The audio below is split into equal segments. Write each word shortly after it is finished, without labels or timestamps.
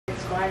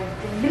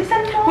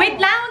Bilisan mo! Wait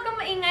lang! Huwag kang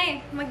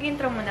maingay.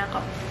 Mag-intro muna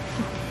ako.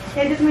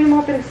 Edit mo yung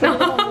mga pinagsabi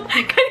ko.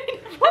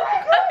 Kanina po.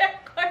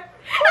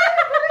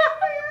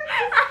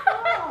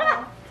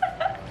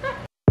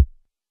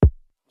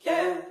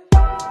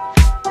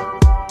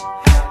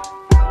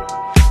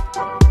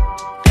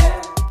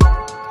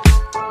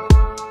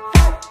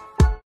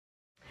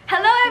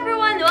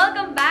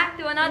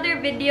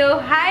 Video.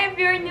 Hi, if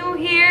you're new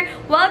here,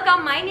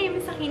 welcome. My name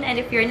is Akina, and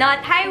if you're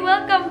not, hi,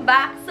 welcome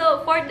back.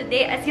 So for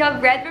today, as you have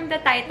read from the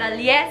title,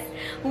 yes,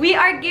 we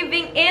are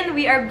giving in.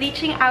 We are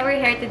bleaching our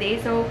hair today.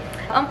 So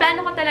ang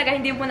plano ko talaga,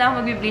 hindi muna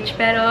ako mag-bleach,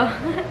 pero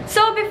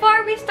so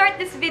before we start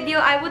this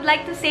video, I would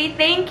like to say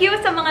thank you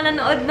sa mga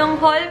nanood ng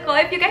haul ko.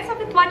 If you guys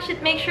haven't watched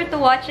it, make sure to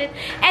watch it.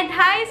 And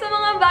hi sa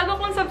mga bago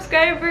kong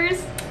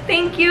subscribers.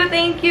 Thank you,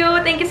 thank you.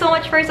 Thank you so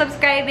much for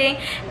subscribing.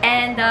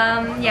 And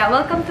yeah,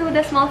 welcome to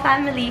the small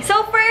family.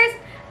 So first,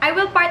 I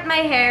will part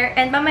my hair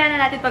and mamaya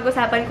na natin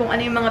pag-usapan kung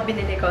ano yung mga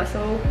binili ko. So,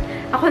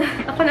 ako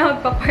na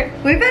magpa-part.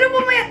 Uy, pero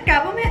pumayat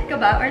ka? Pumayat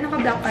ka ba? Or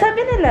naka-black ka?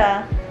 Sabi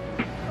nila.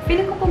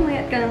 Feeling ko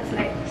pumayat ka ng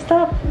slide.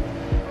 Stop.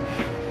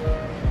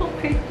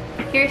 Okay.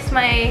 Here's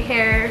my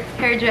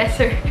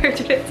hairdresser.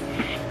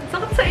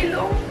 Sakit sa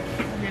ilong.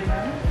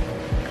 Diba?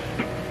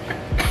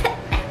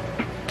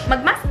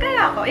 Mag-mask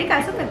kaya ako. Eh,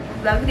 kaso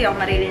nag-vlog, di ako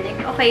maririnig.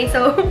 Okay,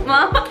 so,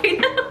 mamamatay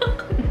na ako.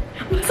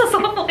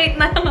 Masasuffocate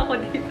na lang ako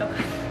dito.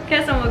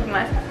 Kaya sa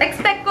mag-mask.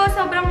 Expect ko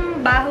sobrang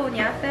baho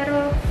niya,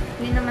 pero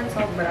hindi naman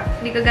sobra.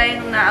 Hindi kagaya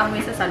nung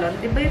naamoy sa salon.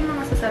 Di ba yung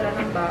mga sa salon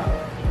ng baho?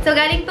 So,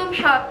 galing tong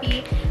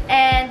Shopee.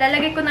 And,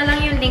 lalagay ko na lang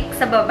yung link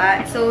sa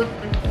baba. So,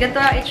 ganito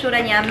ang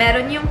itsura niya.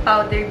 Meron yung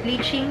powder,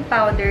 bleaching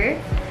powder.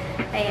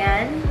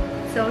 Ayan.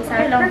 So,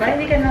 Okay lang ba?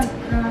 Hindi ka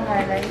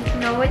nangangalay?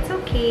 No, it's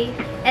okay.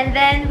 And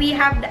then, we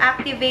have the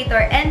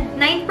activator. And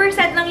 9%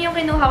 lang yung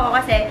kinuha ko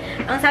kasi,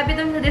 ang sabi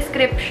dun sa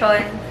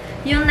description,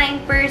 yung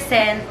 9%,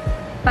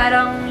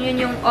 parang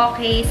yun yung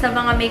okay sa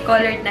mga may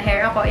colored na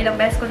hair. Ako, ilang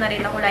beses ko na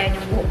rin nakulayan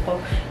yung buhok ko.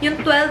 Yung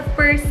 12%,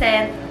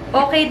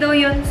 okay daw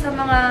yun sa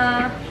mga,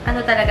 ano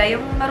talaga,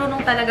 yung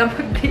marunong talaga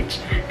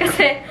mag-bleach.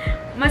 Kasi,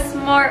 mas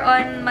more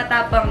on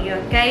matapang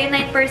yun. Kaya yung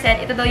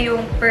 9%, ito daw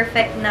yung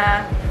perfect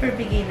na For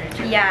beginner.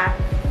 Yeah.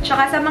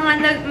 Tsaka sa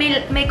mga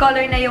may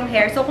color na yung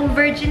hair. So, kung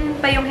virgin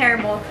pa yung hair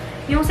mo,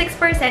 yung 6%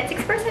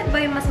 ba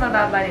yung mas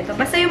mababa nito?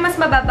 Basta yung mas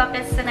mababa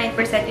kasi sa 9%,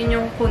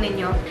 yun yung kunin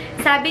nyo.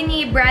 Sabi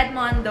ni Brad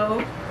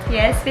Mondo,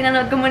 yes,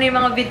 pinanood ko muna yung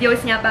mga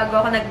videos niya bago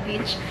ako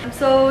nag-bleach.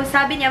 So,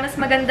 sabi niya, mas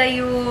maganda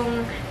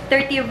yung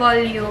 30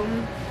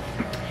 volume.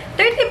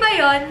 30 ba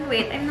yun?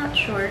 Wait, I'm not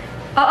sure.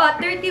 Oo,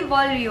 30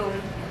 volume.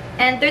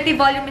 And 30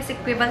 volume is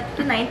equivalent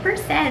to 9%.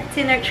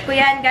 Sinerch ko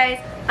yan,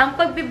 guys. Ang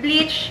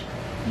pagbe-bleach,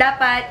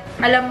 dapat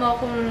alam mo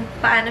kung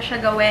paano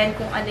siya gawin,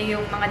 kung ano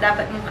yung mga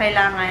dapat mong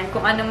kailangan,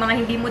 kung anong mga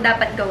hindi mo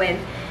dapat gawin.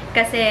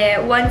 Kasi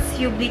once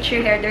you bleach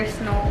your hair, there's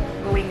no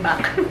going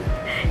back.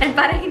 And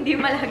para hindi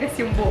malagas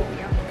yung buhok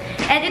niyo.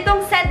 And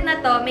itong set na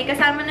to, may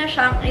kasama na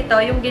siyang ito,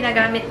 yung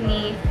ginagamit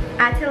ni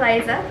Ate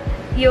Liza,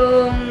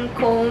 yung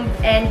comb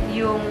and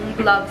yung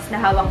gloves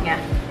na hawak niya.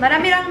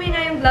 Marami-rami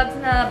nga yung gloves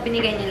na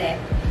binigay nila.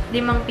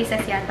 5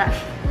 pieces yata.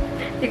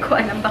 Hindi ko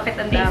alam bakit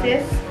ang dami.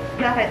 Pieces?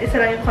 Bakit? Isa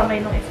lang yung kamay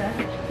nung isa?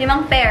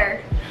 5 pair.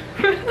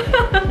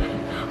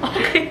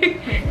 Okay.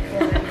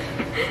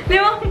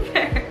 5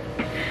 pair.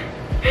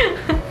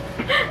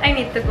 I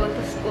need to go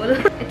to school.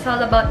 It's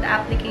all about the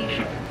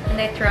application. And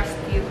I trust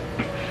you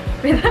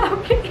with the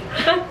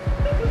application.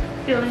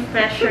 Feeling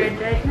pressured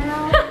right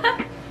now.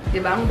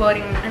 Diba? Ang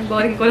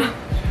boring ko lang.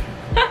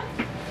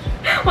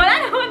 Wala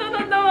naman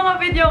nanonood ng mga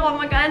video ko.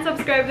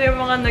 Mag-unsubscribe na yung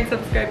mga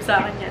nag-subscribe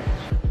sa akin yan.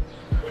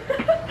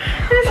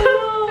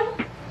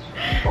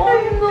 Oh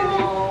no!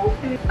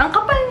 Ang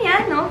kapal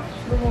niya, no?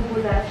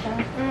 Bumubula siya.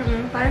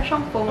 Parang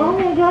siyang foam. Oh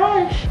my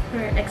gosh!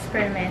 We're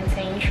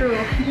experimenting. True.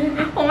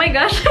 Oh my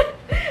gosh!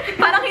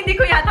 Parang hindi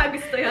ko yata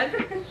gusto yan.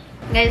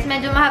 Guys,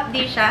 medyo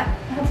mahapdi siya.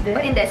 Mahapdi?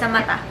 Hindi, sa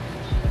mata.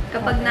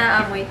 Kapag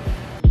naamoy.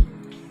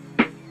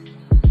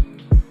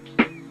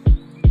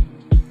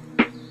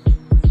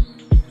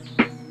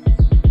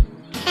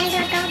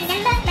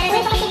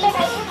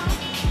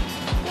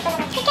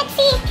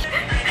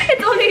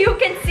 It's only you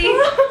can see.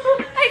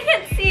 I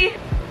can't see.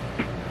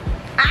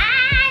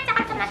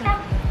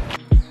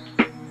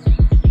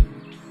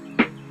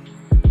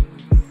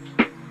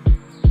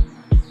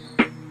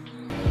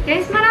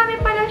 Guys, marami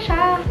pala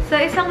siya. Sa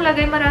isang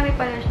lagay, marami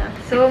pala siya.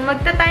 So,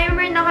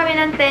 magta-timer na kami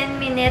ng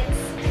 10 minutes.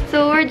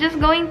 So, we're just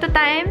going to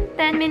time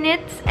 10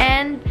 minutes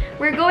and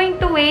we're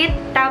going to wait.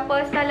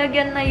 Tapos,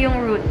 talagyan na yung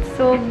roots.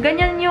 So,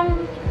 ganyan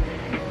yung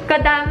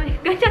kadami.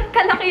 Ganyan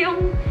kalaki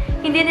yung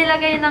hindi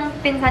nilagay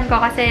ng pinsan ko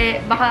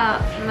kasi baka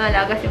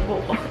malagas yung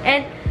buhok ko.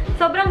 And,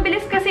 sobrang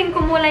bilis kasing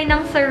kumulay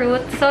ng sa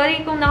roots.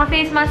 Sorry kung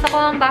naka-face mask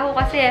ako ang baho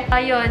kasi.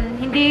 Ayun,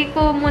 hindi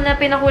ko muna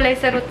pinakulay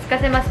sa roots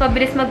kasi mas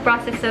mabilis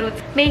mag-process sa roots.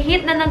 May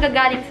heat na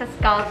nanggagaling sa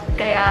scalp,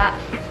 kaya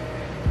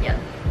yun.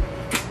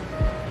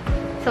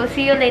 So,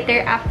 see you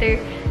later after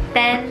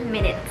 10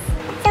 minutes.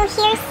 So,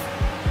 here's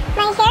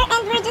my hair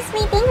and we're just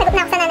waiting. Nagot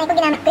na ako sa nanay ko,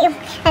 ginamit ko yung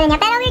ano niya.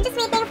 Pero we're just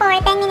waiting for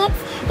 10 minutes.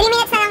 3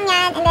 minutes na lang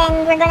yan. And then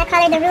we're gonna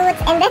color the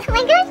roots. And then, oh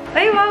my gosh!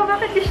 Ay, wow!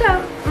 Bakit di siya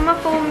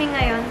ma-foaming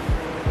ngayon?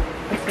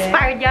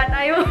 Expired yata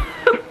yung...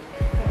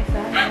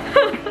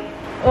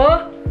 Oh!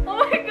 Oh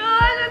my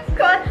God! That's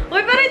cool!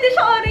 Uy, pero hindi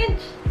siya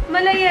orange.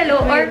 Mala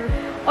yellow.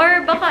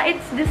 Or baka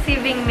it's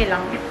deceiving me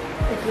lang.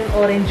 It will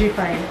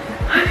orangify.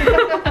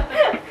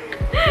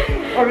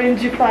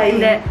 Orangify.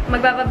 Hindi.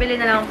 Magpapabili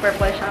na lang ang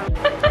purple siya.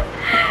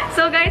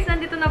 So guys,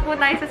 nandito na po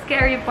tayo sa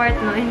scary part,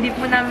 no? Hindi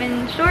po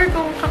namin sure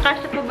kung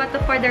kakasya po ba to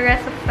for the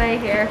rest of my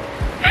hair.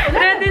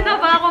 Ready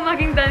na ba ako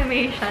maging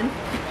Dalmatian?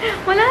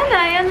 Wala na,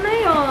 yan na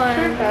yun.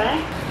 Sure ka?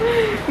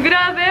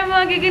 Grabe,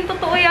 magiging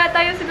totoo yata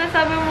yung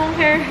sinasabi mong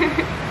hair.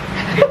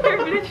 Hair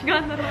bleach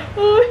gana.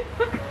 Uy!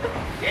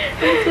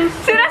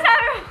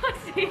 Sinasabi mo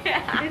kasi.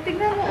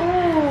 Tignan mo,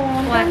 oh.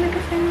 What? Ang dami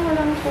kasi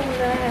walang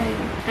kulay.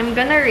 I'm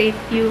gonna rate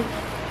you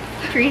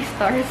 3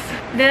 stars.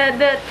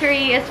 The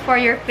 3 is for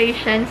your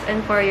patience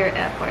and for your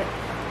effort.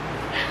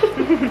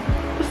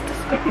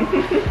 Bastos ko.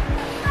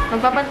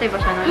 Magpapantay ba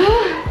siya nun?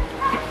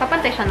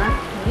 Papantay siya nun?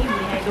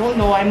 Maybe. I don't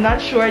know. I'm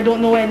not sure. I don't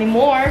know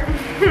anymore.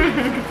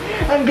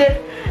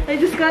 I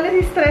just kinda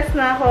stressed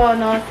na ako,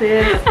 no,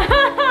 sis?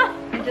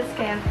 I just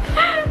can't.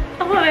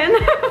 Ako rin.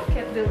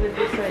 Can't deal with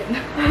this right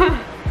now.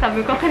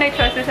 Sabi ko, can I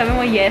trust you? Sabi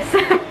mo, yes.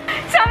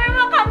 Sabi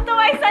mo, come to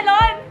my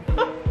salon!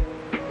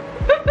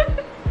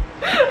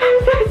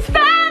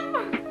 Stop!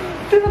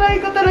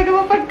 Tinry ko talaga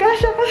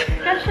mapagkasya kasi.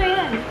 Kasha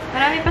yan.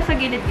 Marami pa sa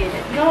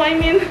gilid-gilid. No, I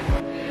mean,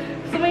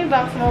 gusto mo yung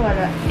box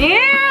mawala.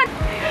 Yan!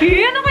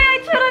 Ano kaya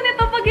itsura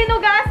nito pag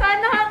ginugasan?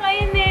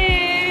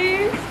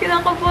 Nakakainis!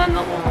 Kinakabuhan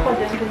ako. Ako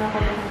dyan,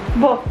 kinakabahan.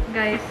 Bo!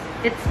 Guys,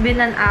 it's been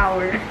an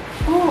hour.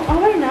 Oh,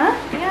 away na?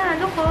 Yeah,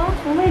 look oh.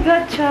 Oh my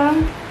God,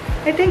 Chang.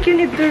 I think you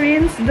need to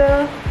rinse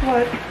the...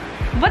 what?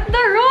 But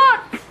the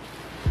roots!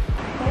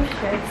 Oh,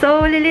 shit.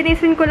 So,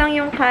 lilinisin ko lang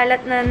yung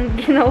kalat na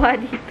ginawa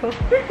dito.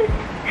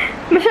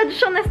 Masyado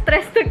siyang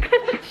na-stress.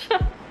 Nagkalat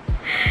siya.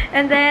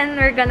 And then,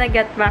 we're gonna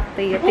get back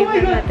to you. Oh my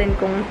Tignan God. natin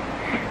kung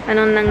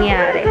anong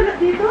nangyari.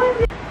 Dito?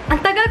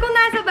 Ang tagal kong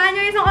nasa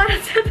banyo, isang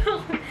oras na to.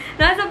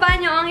 Nasa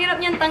banyo, ang hirap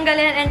niyang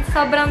tanggalin and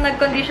sobrang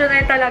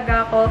nag-conditioner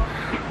talaga ako.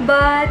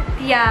 But,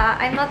 yeah,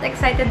 I'm not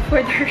excited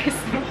for the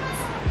results.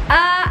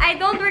 I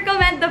don't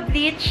recommend the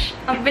bleach.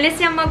 Ang bilis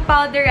niyang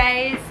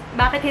mag-powderize.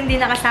 Bakit hindi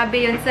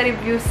nakasabi yun sa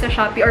reviews sa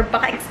Shopee? Or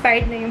baka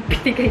expired na yung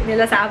pinigay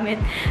nila sa amin.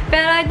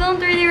 Pero I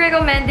don't really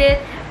recommend it.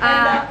 And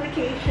the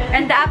application.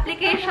 And the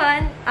application,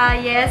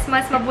 yes,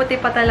 mas mabuti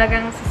pa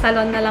talagang sa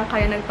salon na lang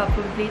kayo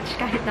nagpa-bleach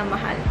kahit na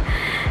mahal.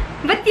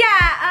 But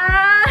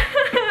yeah,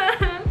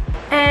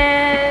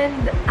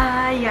 and,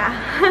 yeah.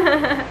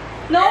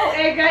 No,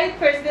 air dry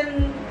first,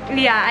 then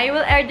Yeah, I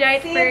will air dry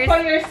it see first. it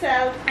for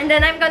yourself. And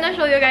then I'm gonna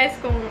show you guys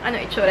kung ano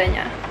itsura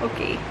niya.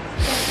 Okay.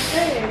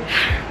 Okay.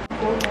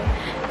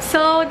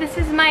 So, this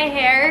is my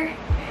hair.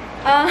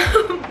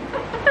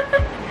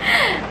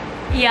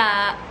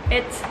 Yeah,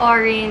 it's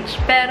orange.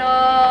 Pero,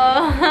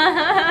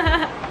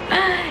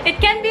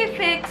 it can be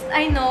fixed.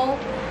 I know.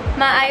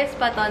 Maayos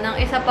pa to ng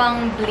isa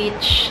pang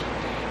bleach.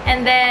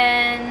 And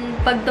then,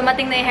 pag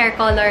dumating na yung hair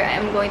color,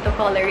 I'm going to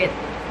color it.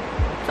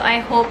 So,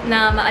 I hope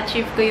na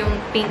ma-achieve ko yung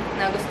pink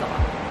na gusto ko.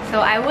 So,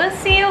 I will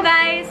see you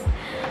guys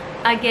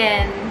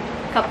again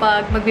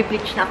kapag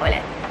magbe-bleach na ako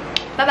ulit.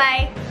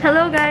 Bye-bye!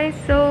 Hello guys!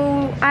 So,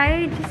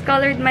 I just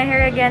colored my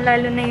hair again,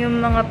 lalo na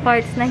yung mga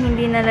parts na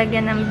hindi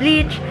nalagyan ng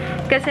bleach.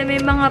 Kasi may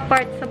mga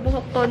parts sa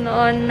buhok ko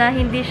noon na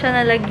hindi siya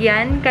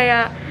nalagyan.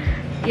 Kaya,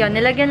 yun,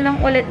 nilagyan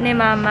lang ulit ni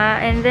Mama.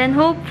 And then,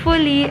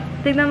 hopefully,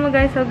 tignan mo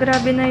guys, so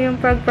grabe na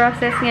yung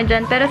process niya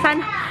dyan. Pero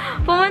sana,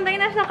 pumantay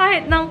na siya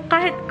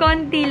kahit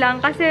konti lang.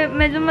 Kasi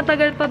medyo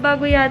matagal pa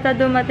bago yata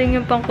dumating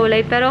yung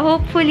pangkulay. Pero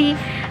hopefully,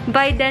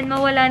 by then,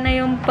 mawala na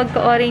yung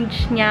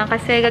pagka-orange niya.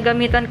 Kasi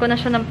gagamitan ko na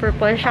siya ng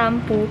purple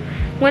shampoo.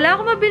 Wala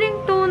akong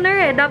mabiling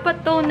toner eh.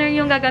 Dapat toner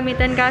yung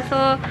gagamitan.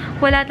 Kaso,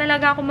 wala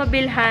talaga akong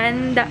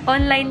mabilhan.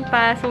 Online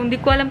pa. So, hindi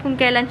ko alam kung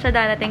kailan siya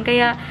darating.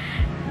 Kaya,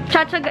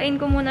 tsatsagain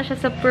ko muna siya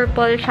sa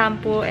purple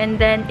shampoo. And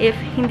then, if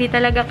hindi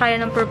talaga kaya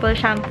ng purple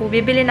shampoo,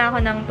 bibili na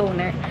ako ng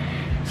toner.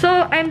 So,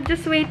 I'm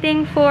just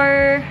waiting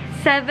for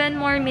 7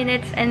 more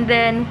minutes and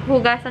then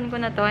hugasan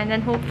ko na to. And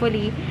then,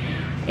 hopefully,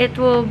 it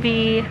will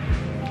be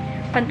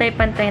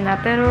pantay-pantay na.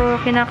 Pero,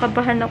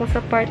 kinakabahan ako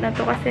sa part na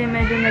to kasi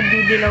medyo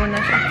nagdidilaw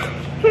na siya.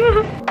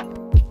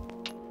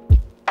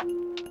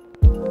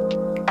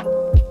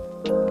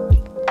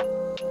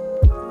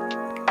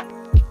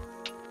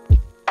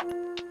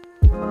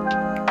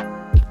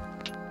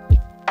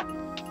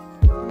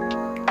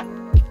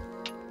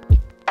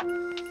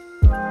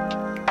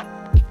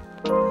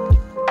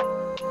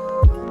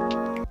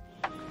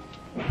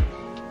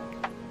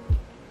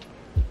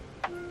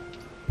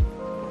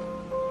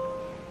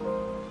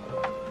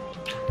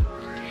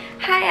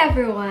 Hi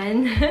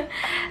everyone!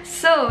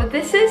 So,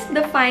 this is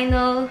the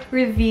final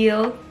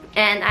reveal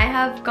and I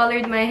have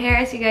colored my hair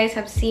as you guys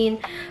have seen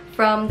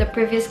from the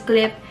previous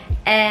clip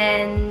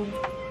and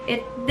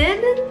it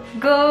didn't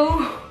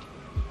go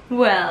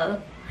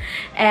well.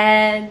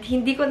 And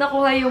hindi ko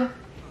nakuha yung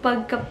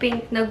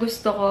pagka-pink na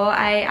gusto ko.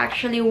 I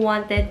actually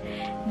wanted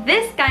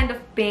this kind of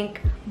pink,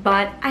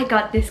 but I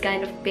got this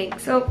kind of pink.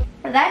 So,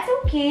 that's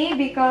okay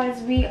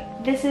because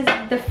this is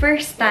the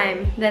first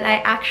time that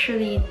I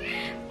actually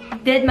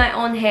did my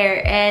own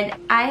hair, and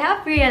I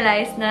have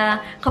realized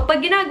na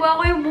kapag ginagawa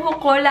ko yung buhok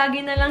ko,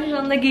 lagi na lang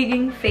siyang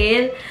nagiging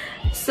fail.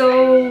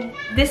 So,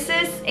 this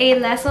is a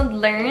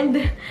lesson learned,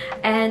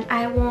 and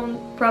I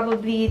won't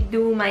probably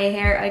do my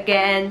hair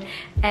again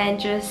and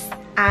just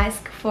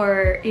ask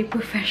for a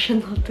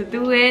professional to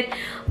do it.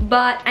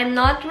 But I'm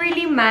not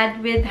really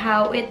mad with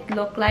how it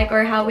looked like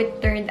or how it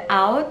turned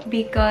out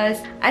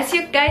because as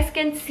you guys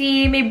can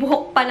see, may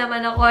buhok pa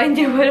naman ako.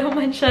 Hindi mo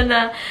naman siya na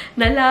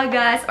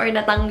nalagas or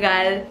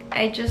natanggal.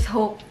 I just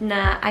hope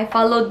na I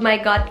followed my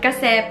gut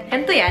kasi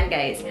ganito yan,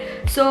 guys.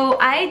 So,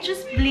 I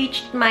just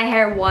bleached my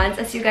hair once.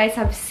 As you guys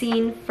have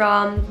seen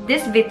from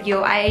this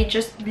video, I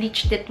just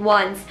bleached it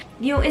once.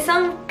 Yung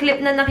isang clip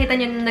na nakita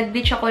nyo na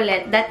nag-bleach ako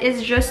ulit, that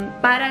is just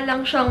para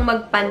lang siyang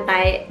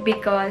magpantay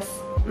because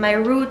my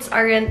roots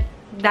aren't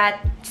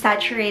that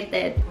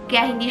saturated.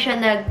 Kaya hindi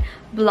siya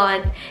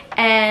nag-blonde.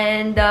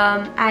 And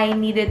I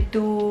needed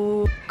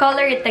to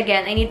color it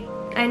again.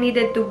 I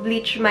needed to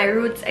bleach my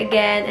roots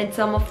again and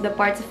some of the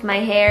parts of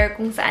my hair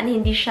kung saan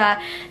hindi siya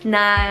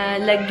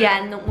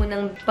nalagyan nung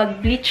unang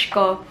pag-bleach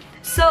ko.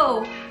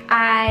 So,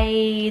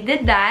 I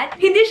did that.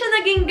 Hindi siya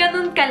naging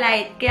ganun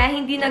ka-light. Kaya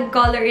hindi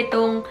nag-color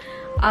itong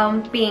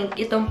pink,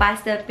 itong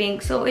pastel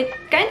pink. So, it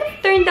kind of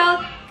turned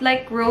out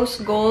like rose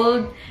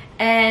gold.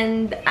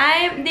 And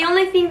the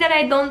only thing that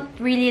I don't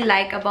really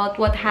like about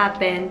what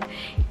happened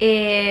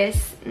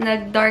is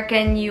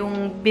nag-darken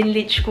yung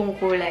binleach kong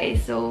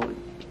kulay. So,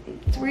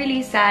 it's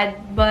really sad.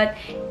 But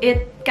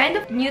it kind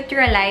of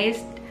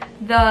neutralized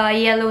the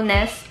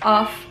yellowness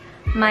of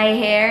my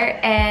hair,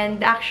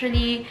 and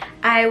actually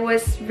I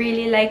was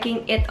really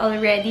liking it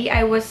already.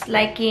 I was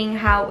liking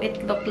how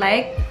it looked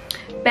like,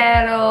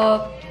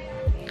 pero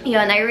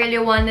yun, I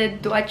really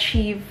wanted to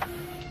achieve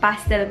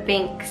pastel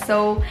pink.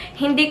 So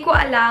hindi ko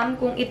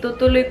alam kung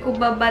itutuloy ko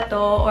ba to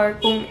or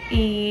kung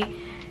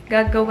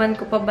gagawan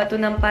ko pa ba to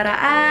ng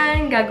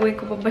paraan, gagawin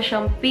ko pa ba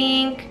siyang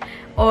pink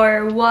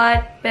or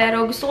what,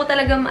 pero gusto ko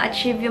talaga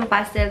ma-achieve yung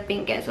pastel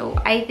pink eh. So,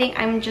 I think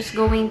I'm just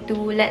going to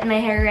let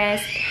my hair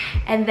rest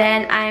and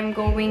then I'm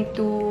going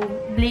to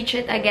bleach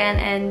it again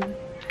and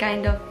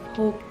kind of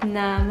hope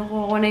na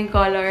makuha ko na yung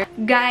color.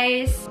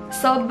 Guys,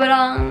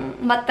 sobrang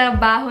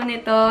matrabaho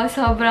nito.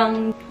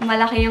 Sobrang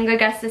malaki yung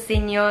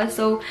gagastusin nyo.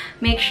 So,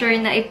 make sure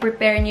na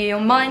i-prepare nyo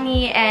yung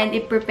money and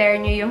i-prepare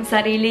nyo yung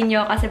sarili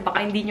nyo kasi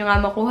baka hindi nyo nga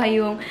makuha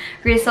yung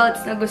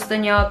results na gusto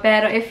nyo.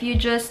 Pero if you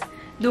just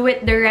do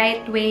it the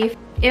right way,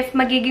 if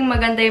magiging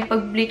maganda yung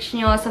pag-bleach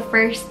nyo sa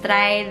first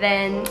try,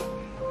 then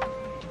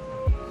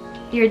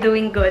you're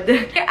doing good.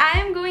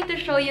 I'm going to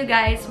show you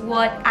guys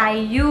what I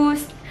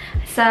used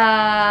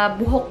sa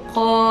buhok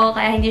ko,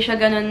 kaya hindi siya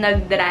ganun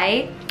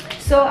nag-dry.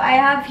 So, I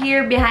have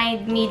here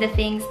behind me the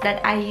things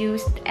that I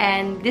used,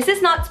 and this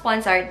is not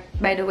sponsored,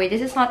 by the way.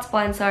 This is not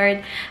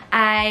sponsored.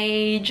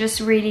 I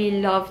just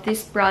really love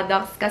these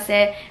products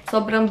kasi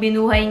sobrang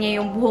binuhay niya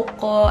yung buhok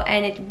ko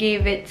and it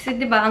gave it, so,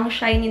 diba, ang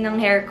shiny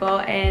ng hair ko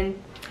and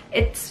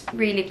it's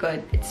really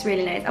good. It's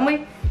really nice.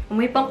 Amoy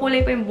pang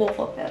kulay pa yung buhok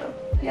ko, pero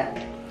yeah.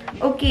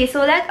 Okay,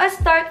 so let us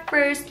start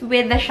first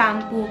with the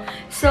shampoo.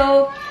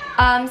 So,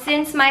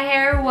 since my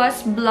hair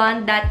was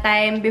blonde that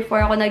time,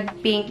 before ako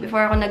nag-pink,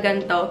 before ako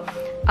nag-ganto,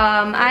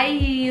 I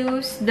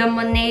used the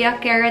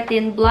Monea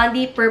Keratin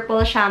Blondie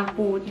Purple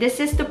Shampoo. This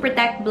is to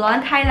protect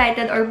blonde,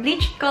 highlighted, or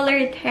bleached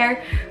colored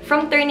hair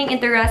from turning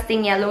into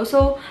rusting yellow.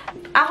 So,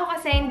 ako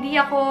kasi hindi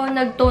ako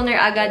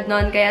nag-toner agad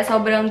nun, kaya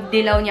sobrang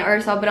dilaw niya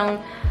or sobrang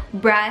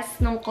brass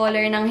nung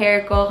color ng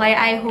hair ko. Kaya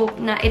I hope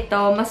na ito,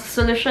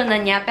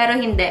 masusolusyonan niya, pero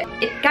hindi.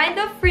 It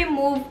kind of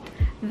removed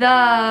the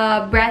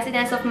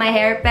brassiness of my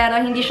hair, pero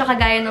hindi siya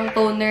kagaya ng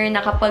toner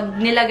na kapag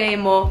nilagay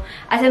mo,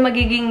 as in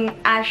magiging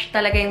ash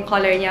talaga yung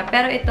color niya.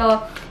 Pero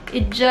ito,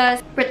 it just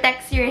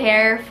protects your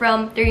hair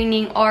from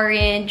turning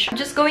orange. I'm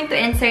just going to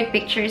insert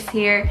pictures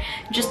here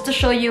just to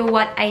show you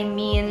what I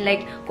mean.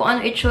 Like, kung ano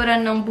itsura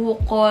ng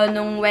buhok ko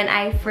nung when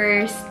I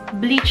first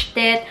bleached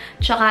it,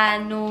 tsaka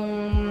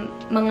nung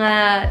mga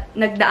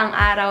nagdaang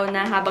araw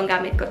na habang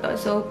gamit ko to.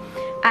 So,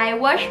 I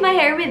wash my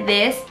hair with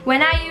this.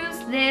 When I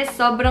use this,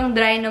 sobrang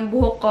dry ng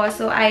buhok ko.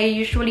 So, I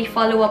usually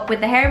follow up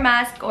with a hair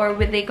mask or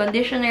with a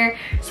conditioner.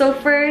 So,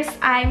 first,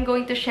 I'm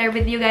going to share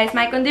with you guys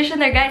my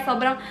conditioner. Guys,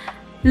 sobrang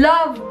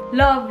love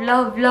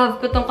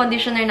ko tong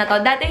conditioner na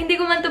to. Dati hindi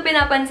ko man to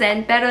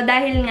pinapansin, pero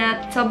dahil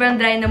nga sobrang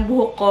dry ng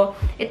buhok ko,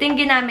 ito yung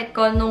ginamit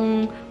ko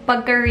nung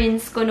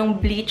pagka-rinse ko nung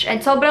bleach.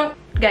 And sobrang,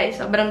 guys,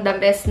 sobrang the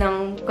best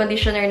ng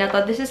conditioner na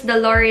to. This is the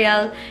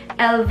L'Oreal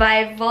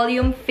Elvive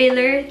Volume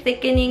Filler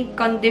Thickening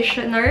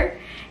Conditioner.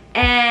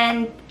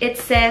 And it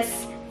says,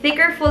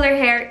 thicker, fuller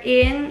hair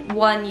in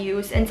one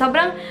use. And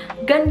sobrang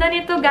ganda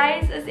nito,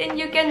 guys. As in,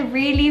 you can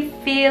really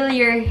feel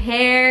your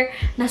hair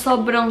na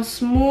sobrang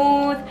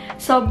smooth.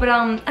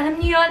 Sobrang, alam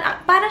niyo yun,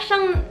 para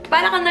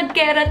ka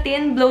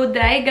nag-keratin, blow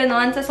dry,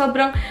 ganon. Sa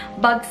sobrang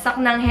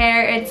bagsak ng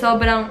hair and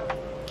sobrang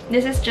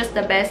This is just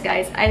the best,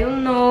 guys. I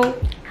don't know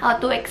how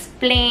to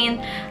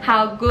explain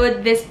how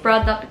good this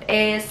product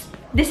is.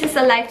 This is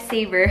a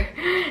lifesaver.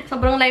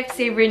 Sobrang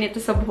lifesaver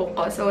nito sa buhok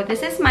ko. So, this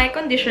is my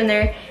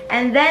conditioner.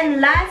 And then,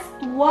 last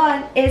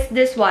one is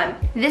this one.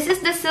 This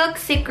is the Silk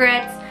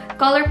Secrets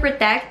Color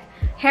Protect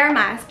Hair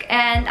Mask.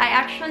 And I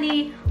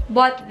actually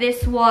bought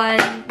this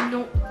one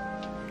nung...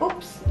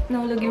 Oops!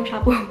 Nahulog yung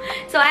shampoo.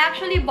 So, I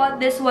actually bought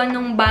this one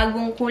nung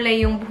bagong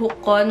kulay yung buhok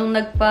ko. Nung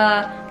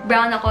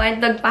nagpa-brown ako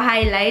and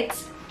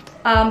nagpa-highlights.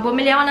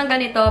 Bumili ako ng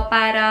ganito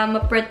para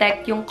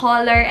ma-protect yung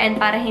color and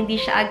para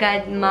hindi siya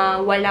agad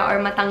mawala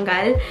or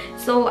matanggal.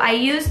 So, I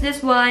use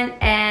this one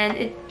and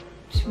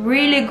it's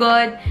really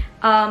good.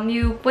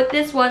 You put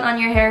this one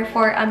on your hair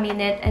for a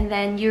minute and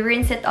then you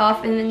rinse it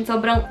off and then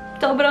sobrang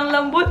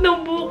lambot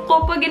ng buhok ko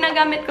pag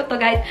ginagamit ko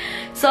to, guys.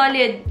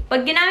 Solid.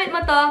 Pag ginamit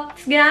mo to,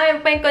 ginamit mo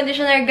pa yung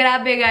conditioner,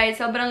 grabe, guys.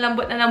 Sobrang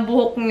lambot na ng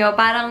buhok nyo.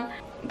 Parang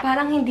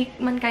hindi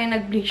man kayo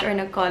nag-bleach or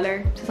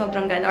nag-color. So,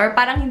 sobrang ganda. Or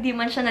parang hindi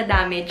man siya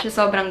na-damage.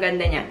 So, sobrang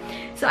ganda niya.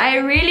 So,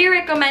 I really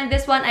recommend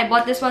this one. I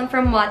bought this one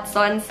from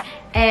Watson's.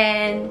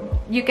 And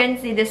you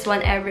can see this one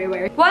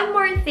everywhere. One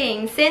more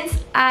thing.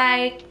 Since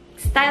I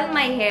style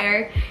my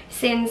hair,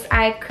 since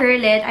I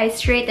curl it, I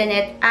straighten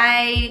it,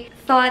 I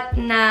thought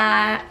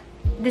na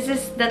this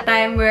is the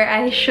time where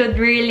I should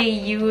really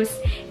use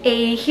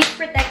a heat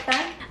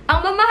protectant.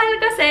 Ang mamahal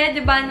kasi,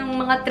 di ba,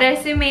 nung mga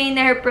Tresemme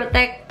na hair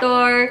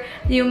protector,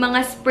 yung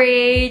mga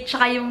spray,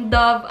 tsaka yung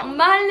Dove, ang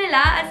mahal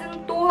nila, as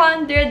in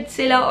 200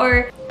 sila,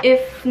 or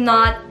if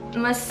not,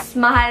 mas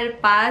mahal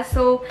pa.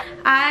 So,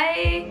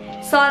 I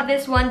saw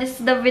this one. This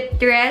is the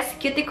Vitres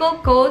Cuticle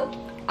Coat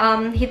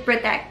Heat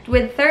Protect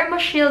with Thermo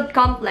Shield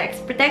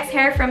Complex. Protects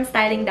hair from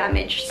styling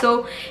damage.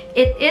 So,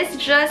 it is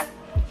just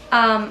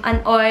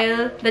an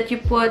oil that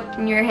you put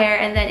in your hair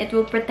and then it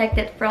will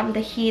protect it from the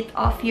heat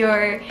of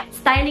your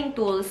styling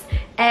tools.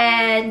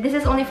 And this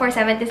is only for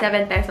 77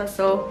 pesos.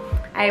 So,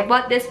 I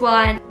bought this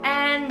one.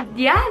 And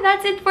yeah,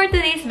 that's it for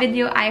today's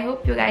video. I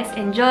hope you guys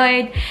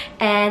enjoyed.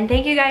 And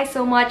thank you guys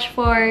so much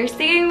for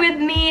staying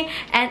with me.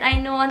 And I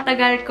know ang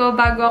tagal ko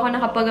bago ako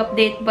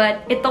nakapag-update.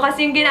 But ito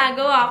kasi yung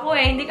ginagawa ko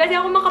eh. Hindi kasi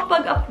ako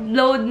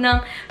makapag-upload ng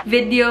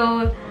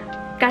video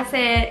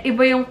kasi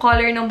iba yung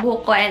color ng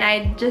buhok ko and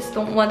I just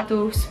don't want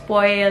to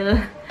spoil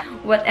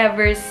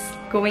whatever's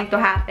going to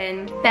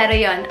happen. Pero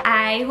yun,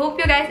 I hope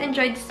you guys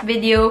enjoyed this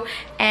video.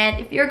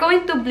 And if you're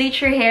going to bleach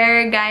your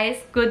hair,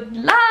 guys, good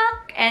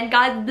luck! And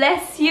God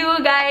bless you,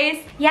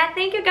 guys! Yeah,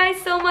 thank you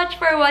guys so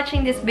much for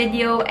watching this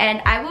video.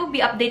 And I will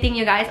be updating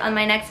you guys on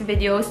my next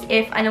videos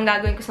if anong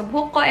gagawin ko sa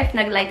buhok ko, if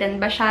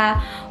naglighten ba siya,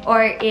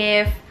 or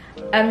if,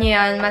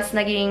 yun, mas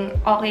naging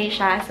okay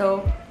siya.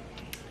 So,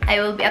 I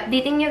will be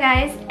updating you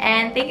guys.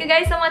 And thank you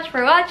guys so much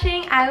for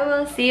watching. I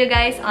will see you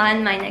guys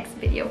on my next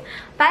video.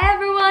 Bye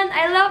everyone!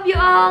 I love you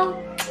all!